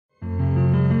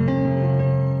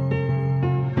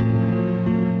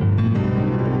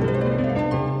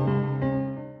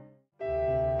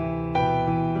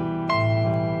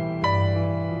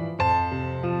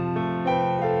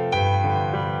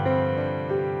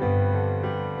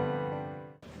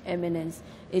Eminence,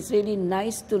 it's really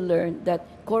nice to learn that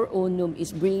Core UNUM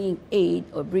is bringing aid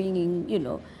or bringing,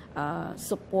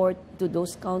 support to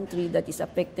those countries that is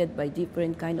affected by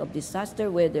different kind of disaster,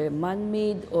 whether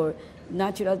man-made or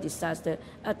natural disaster.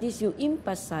 At least you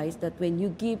emphasize that when you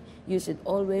give, you should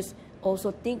always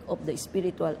also think of the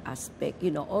spiritual aspect,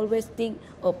 always think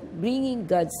of bringing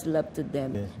God's love to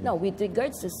them. Yes, yes. Now, with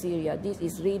regards to Syria, this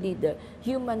is really the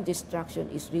human destruction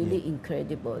is really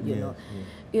incredible,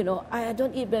 I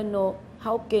don't even know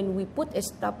how can we put a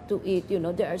stop to it.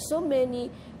 There are so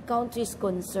many countries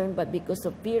concerned, but because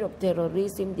of fear of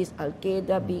terrorism, this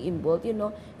Al-Qaeda being involved,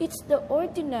 it's the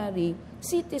ordinary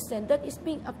citizen that is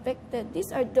being affected.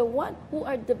 These are the one who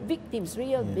are the victims,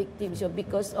 real victims,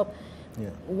 because of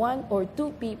one or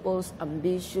two people's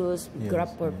ambitious grab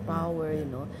for power,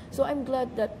 So I'm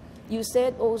glad that you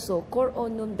said also, Core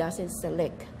UNUM doesn't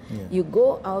select. You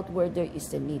go out where there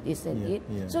is a need, isn't it?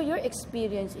 So your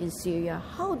experience in Syria,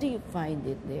 how do you find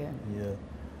it there?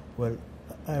 Well,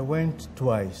 I went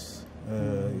twice,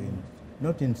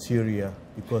 not in Syria,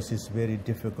 because it's very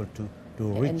difficult to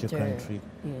reach the country.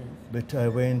 But I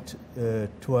went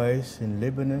twice in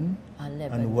Lebanon,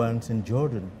 and once in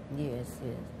Jordan.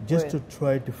 Just to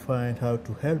try to find how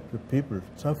to help the people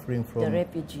suffering from the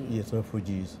refugees. Yes,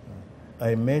 refugees.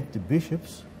 I met the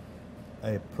bishops,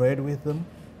 I prayed with them,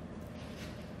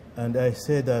 and I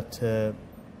said that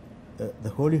the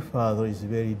Holy Father is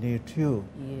very near to you.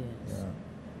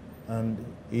 And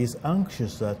he is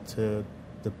anxious that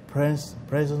the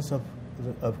presence of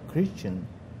Christian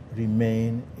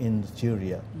remain in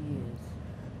Syria.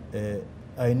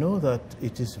 I know that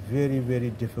it is very, very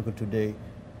difficult today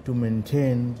to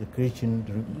maintain the Christian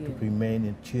to remain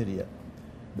in Syria.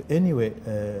 But anyway,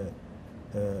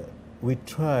 we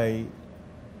try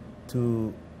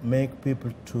to make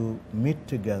people to meet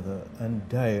together and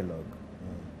dialogue.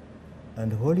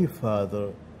 And Holy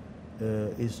Father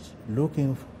is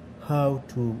looking how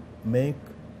to make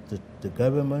the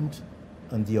government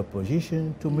and the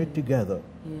opposition to meet together.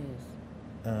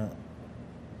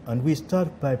 And we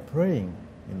start by praying,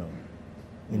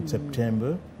 in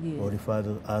September, Holy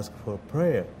Father asked for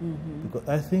prayer. Because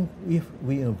I think if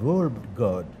we involve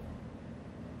God,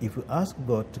 if we ask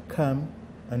God to come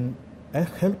and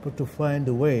help to find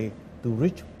a way to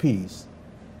reach peace,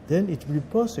 then it will be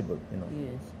possible,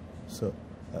 So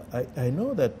I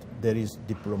know that there is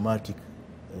diplomatic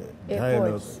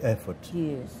dialogue effort,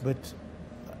 but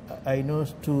I know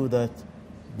too that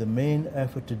the main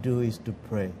effort to do is to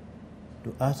pray,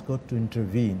 to ask God to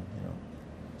intervene,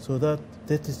 So that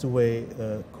is the way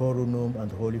Core UNUM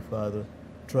and Holy Father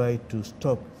try to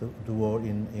stop the war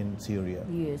in Syria.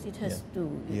 Yes, it has to.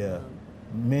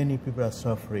 Many people are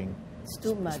suffering. It's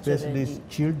too much especially already.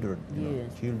 Children,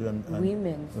 children and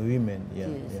women.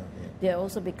 They are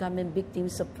also becoming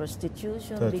victims of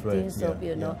prostitution, victims of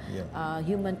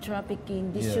human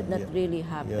trafficking. This should not really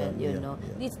happen.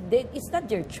 It's not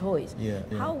their choice.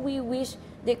 How we wish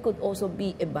they could also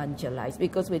be evangelized,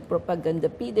 because with propaganda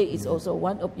P-Day is also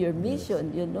one of your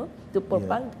mission. To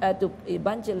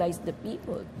evangelize the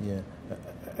people.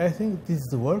 I think this is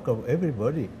the work of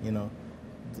everybody.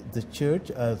 The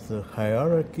church as a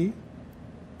hierarchy,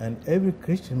 and every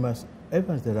Christian must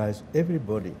evangelize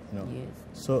everybody.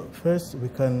 So first we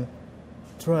can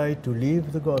try to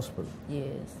live the gospel.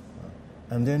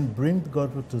 And then bring the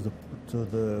gospel to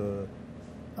the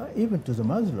even to the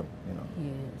Muslim.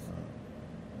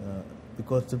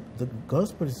 Because the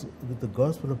gospel is the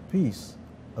gospel of peace,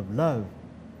 of love,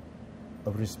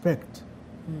 of respect,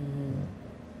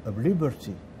 of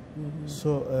liberty.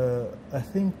 So I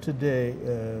think today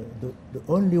the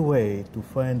only way to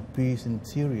find peace in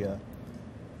Syria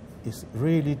is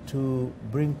really to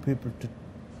bring people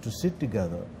to sit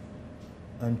together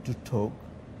and to talk,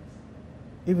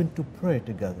 even to pray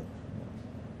together.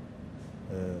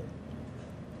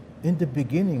 In the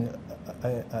beginning,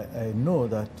 I know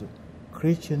that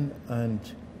Christian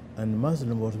and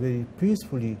Muslim was very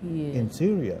peacefully in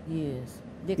Syria.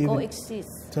 They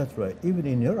coexist. That's right, even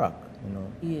in Iraq.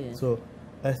 So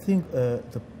I think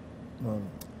the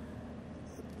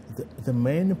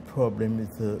main problem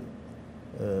is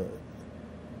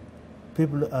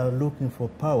people are looking for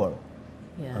power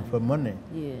and for money.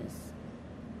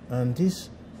 And this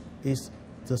is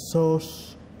the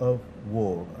source of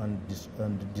war and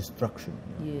destruction.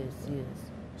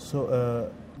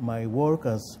 So my work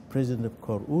as president of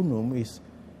Core UNUM is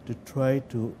to try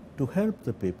to help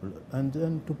the people and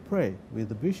to pray with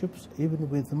the bishops, even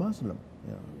with the Muslim.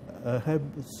 I have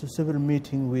several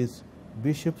meetings with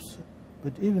bishops,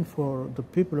 but even for the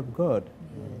people of God.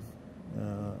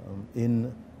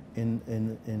 In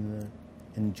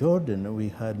Jordan, we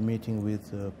had meeting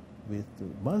with with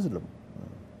Muslim,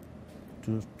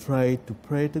 to try to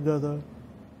pray together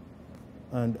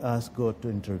and ask God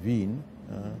to intervene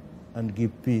and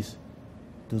give peace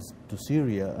to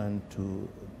Syria and to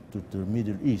the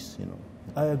Middle East.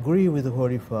 I agree with the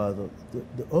Holy Father.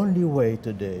 The only way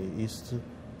today is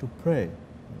to pray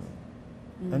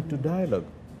and to dialogue.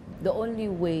 The only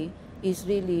way is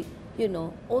really,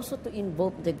 also to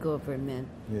involve the government.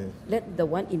 Yes. Let the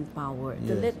one in power,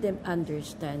 to let them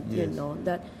understand,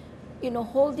 that,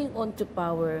 holding on to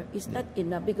power is not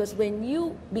enough, because when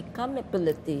you become a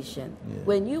politician,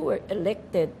 when you were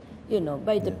elected,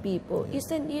 by the people,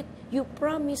 isn't it, you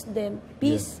promise them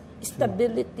peace,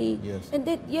 stability, and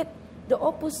that yet the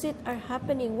opposite are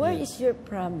happening. Where is your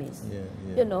promise?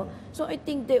 So I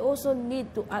think they also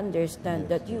need to understand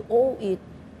that you owe it,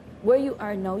 where you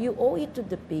are now, you owe it to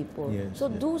the people. So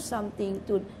do something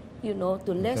to,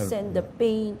 to lessen the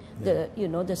pain,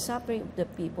 the suffering of the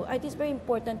people. I think it's very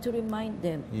important to remind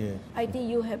them. I think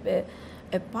you have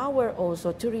a power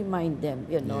also to remind them,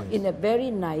 in a very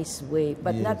nice way,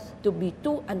 but not to be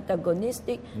too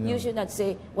antagonistic. You should not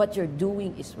say what you're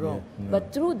doing is wrong.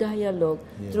 But through dialogue,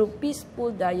 through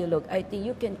peaceful dialogue, I think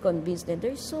you can convince them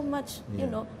there's so much,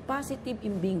 positive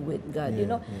in being with God.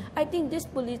 I think these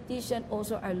politicians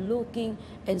also are looking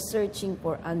and searching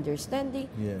for understanding,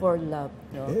 for love.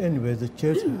 Anyway, the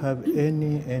church have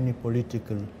any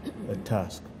political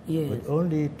task, but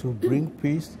only to bring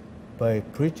peace by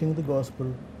preaching the gospel,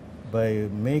 by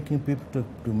making people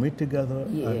to meet together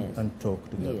and talk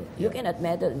together. You cannot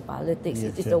meddle in politics.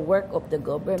 It is the work of the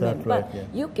government. But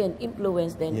you can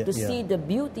influence them to see the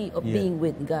beauty of being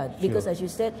with God. Because as you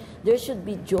said, there should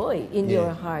be joy in your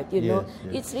heart.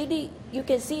 It's really, you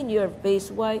can see in your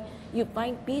face why you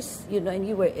find peace, and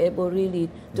you were able really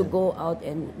to go out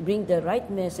and bring the right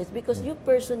message, because you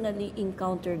personally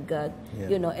encountered God,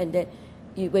 and then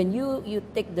when you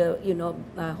take the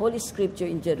Holy Scripture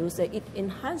in Jerusalem, it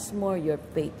enhances more your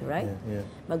faith, right?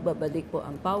 Magbabalik po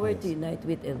ang Power to Unite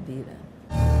with Elvira.